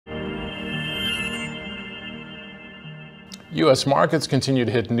U.S. markets continue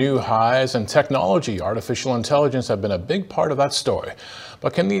to hit new highs, and technology, artificial intelligence have been a big part of that story.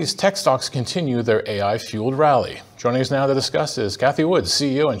 But can these tech stocks continue their AI-fueled rally? Joining us now to discuss is Cathie Wood,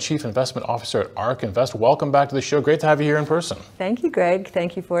 CEO and Chief Investment Officer at ARK Invest. Welcome back to the show. Great to have you here in person. Thank you, Greg.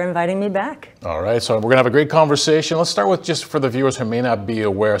 Thank you for inviting me back. All right, so we're going to have a great conversation. Let's start with, just for the viewers who may not be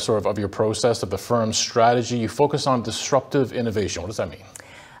aware of your process, of the firm's strategy. You focus on disruptive innovation. What does that mean?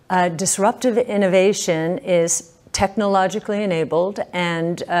 Disruptive innovation is technologically enabled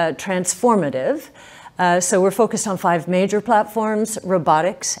and transformative. So we're focused on 5 major platforms: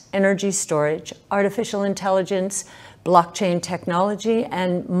 robotics, energy storage, artificial intelligence, blockchain technology,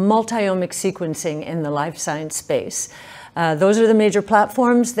 and multi-omic sequencing in the life science space. Those are the major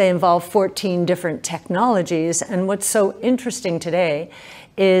platforms. They involve 14 different technologies. And what's so interesting today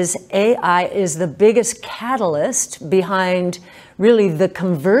is AI is the biggest catalyst behind really the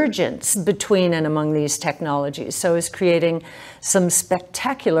convergence between and among these technologies. So it's creating some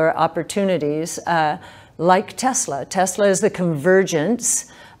spectacular opportunities like Tesla. Tesla is the convergence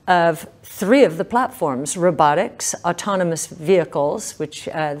of 3 of the platforms: robotics, autonomous vehicles, which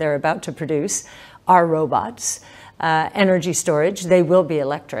they're about to produce, are robots, energy storage, they will be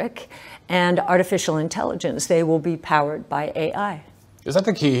electric, and artificial intelligence, they will be powered by AI. Is that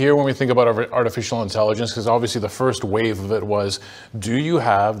the key here when we think about artificial intelligence? Because obviously the first wave of it was, do you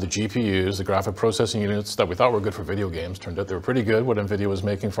have the GPUs, the graphic processing units that we thought were good for video games? Turned out they were pretty good, what NVIDIA was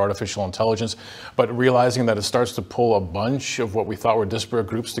making for artificial intelligence, but realizing that it starts to pull a bunch of what we thought were disparate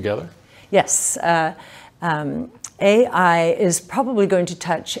groups together? Yes. AI is probably going to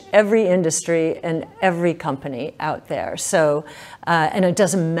touch every industry and every company out there. So, and it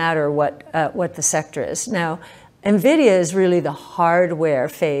doesn't matter what the sector is. Now, NVIDIA is really the hardware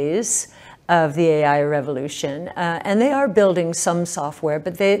phase of the AI revolution, and they are building some software,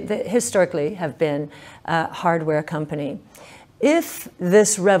 but they historically have been a hardware company. If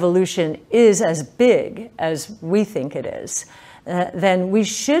this revolution is as big as we think it is, then we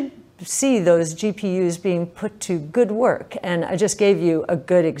should see those GPUs being put to good work. And I just gave you a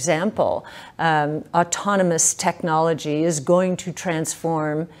good example. Autonomous technology is going to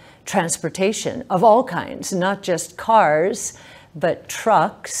transform transportation of all kinds, not just cars, but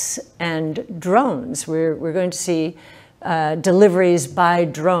trucks and drones. We're going to see deliveries by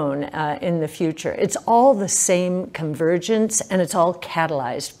drone in the future. It's all the same convergence, and it's all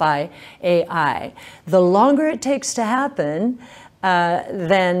catalyzed by AI. The longer it takes to happen,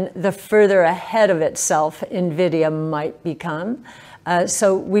 then the further ahead of itself NVIDIA might become.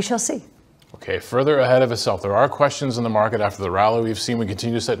 So we shall see. Okay, further ahead of itself. There are questions in the market after the rally we've seen. We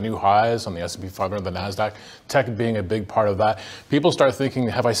continue to set new highs on the S&P 500, the NASDAQ, tech being a big part of that. People start thinking,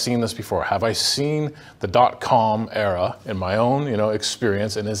 have I seen this before? Have I seen the dot-com era in my own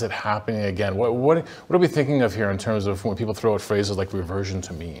experience, and is it happening again? What are we thinking of here in terms of when people throw out phrases like reversion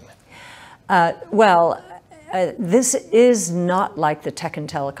to mean? This is not like the tech and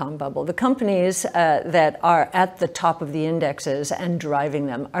telecom bubble. The companies that are at the top of the indexes and driving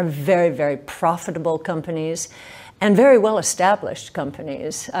them are very, very profitable companies and very well-established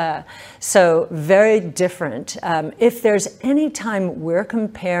companies. So very different. If there's any time we're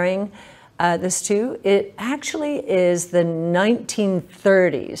comparing this to, it actually is the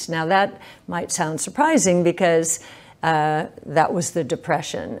 1930s. Now that might sound surprising because that was the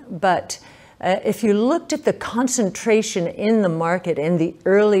Depression, but if you looked at the concentration in the market in the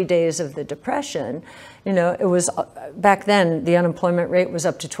early days of the Depression, it was back then the unemployment rate was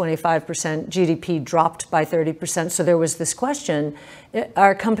up to 25%, GDP dropped by 30%. So there was this question,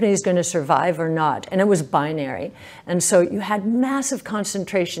 are companies going to survive or not? And it was binary. And so you had massive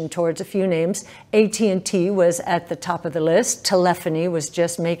concentration towards a few names. AT&T was at the top of the list. Telephony was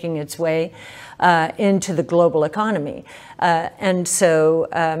just making its way into the global economy. And so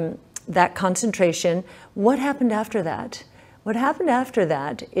that concentration. What happened after that? What happened after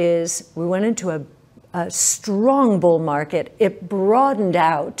that is we went into a strong bull market. It broadened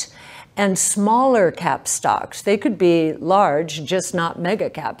out, and smaller cap stocks, they could be large, just not mega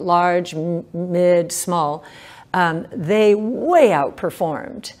cap, large, mid, small, they way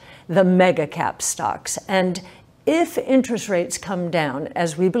outperformed the mega cap stocks. And if interest rates come down,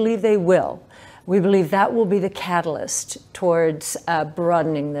 as we believe they will, we believe that will be the catalyst towards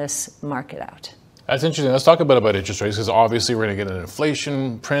broadening this market out. That's interesting. Let's talk a bit about interest rates, because obviously we're going to get an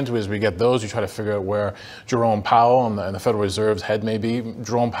inflation print. As we get those, you try to figure out where Jerome Powell and the Federal Reserve's head may be.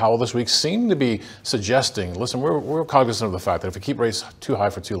 Jerome Powell this week seemed to be suggesting, listen, we're cognizant of the fact that if we keep rates too high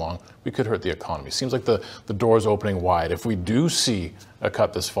for too long, we could hurt the economy. Seems like the door is opening wide. If we do see a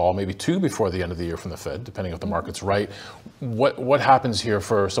cut this fall, maybe 2 before the end of the year from the Fed, depending if the market's right. What happens here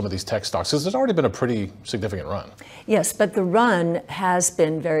for some of these tech stocks? Because there's already been a pretty significant run. Yes, but the run has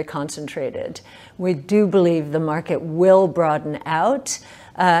been very concentrated. We do believe the market will broaden out,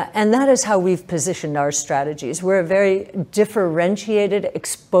 and that is how we've positioned our strategies. We're a very differentiated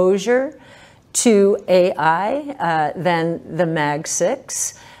exposure to AI than the Mag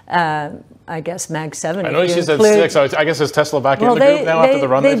 6. I guess Mag 7. I know she said 6. So I guess is Tesla back in the group now after the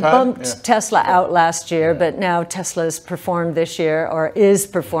run they've had? They bumped Tesla out last year, but now Tesla's performed this year, or is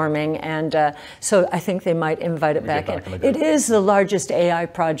performing, and so I think they might invite it back in. It is the largest AI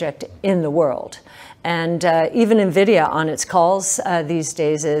project in the world. And even NVIDIA on its calls these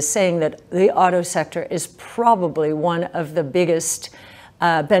days is saying that the auto sector is probably one of the biggest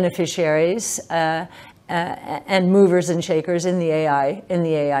beneficiaries and movers and shakers in the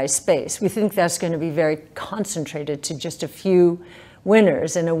AI space. We think that's going to be very concentrated to just a few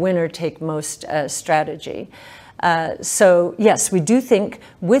winners, and a winner take most strategy. So yes, we do think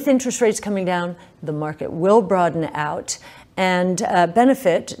with interest rates coming down, the market will broaden out and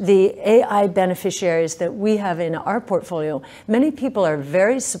benefit the AI beneficiaries that we have in our portfolio. Many people are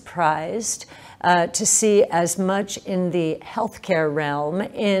very surprised to see as much in the healthcare realm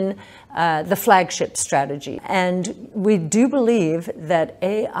in the flagship strategy. And we do believe that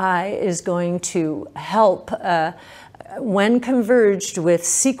AI is going to help when converged with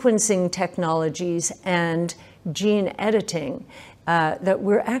sequencing technologies and gene editing, that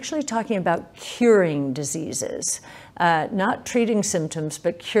we're actually talking about curing diseases, not treating symptoms,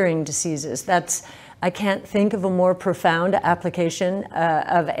 but curing diseases. I can't think of a more profound application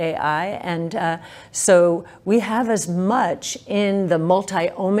of AI. And so we have as much in the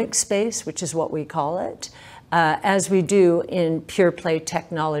multi-omic space, which is what we call it, as we do in pure play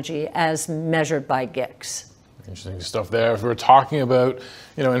technology as measured by GICs. Interesting stuff there. If we're talking about,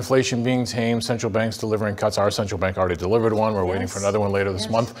 inflation being tamed, central banks delivering cuts, our central bank already delivered one. We're waiting for another one later this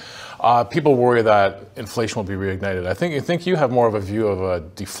month. People worry that inflation will be reignited. I think you have more of a view of a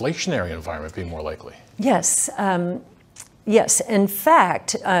deflationary environment being more likely. Yes. Yes. In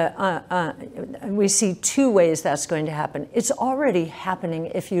fact, we see 2 ways that's going to happen. It's already happening.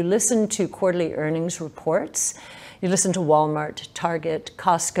 If you listen to quarterly earnings reports, you listen to Walmart, Target,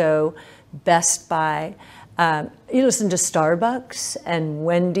 Costco, Best Buy, you listen to Starbucks and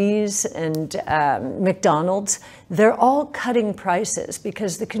Wendy's and McDonald's, they're all cutting prices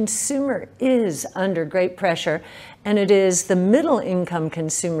because the consumer is under great pressure, and it is the middle income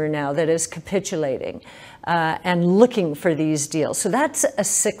consumer now that is capitulating and looking for these deals. So that's a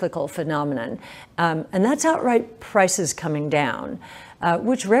cyclical phenomenon, and that's outright prices coming down.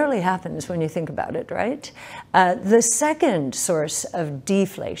 Which rarely happens when you think about it, right? The second source of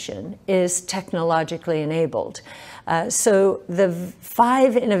deflation is technologically enabled. So the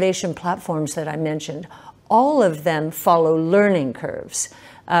 5 innovation platforms that I mentioned, all of them follow learning curves,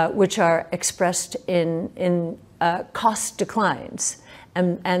 which are expressed in cost declines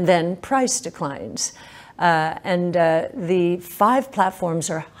and then price declines. The 5 platforms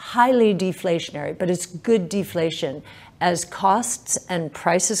are highly deflationary, but it's good deflation. As costs and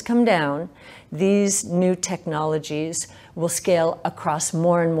prices come down, these new technologies will scale across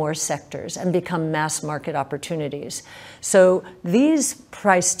more and more sectors and become mass market opportunities. So these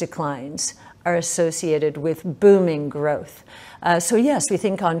price declines are associated with booming growth. So yes, we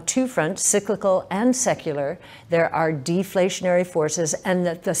think on 2 fronts, cyclical and secular, there are deflationary forces, and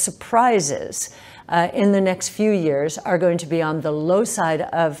that the surprises in the next few years are going to be on the low side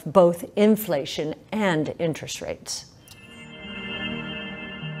of both inflation and interest rates.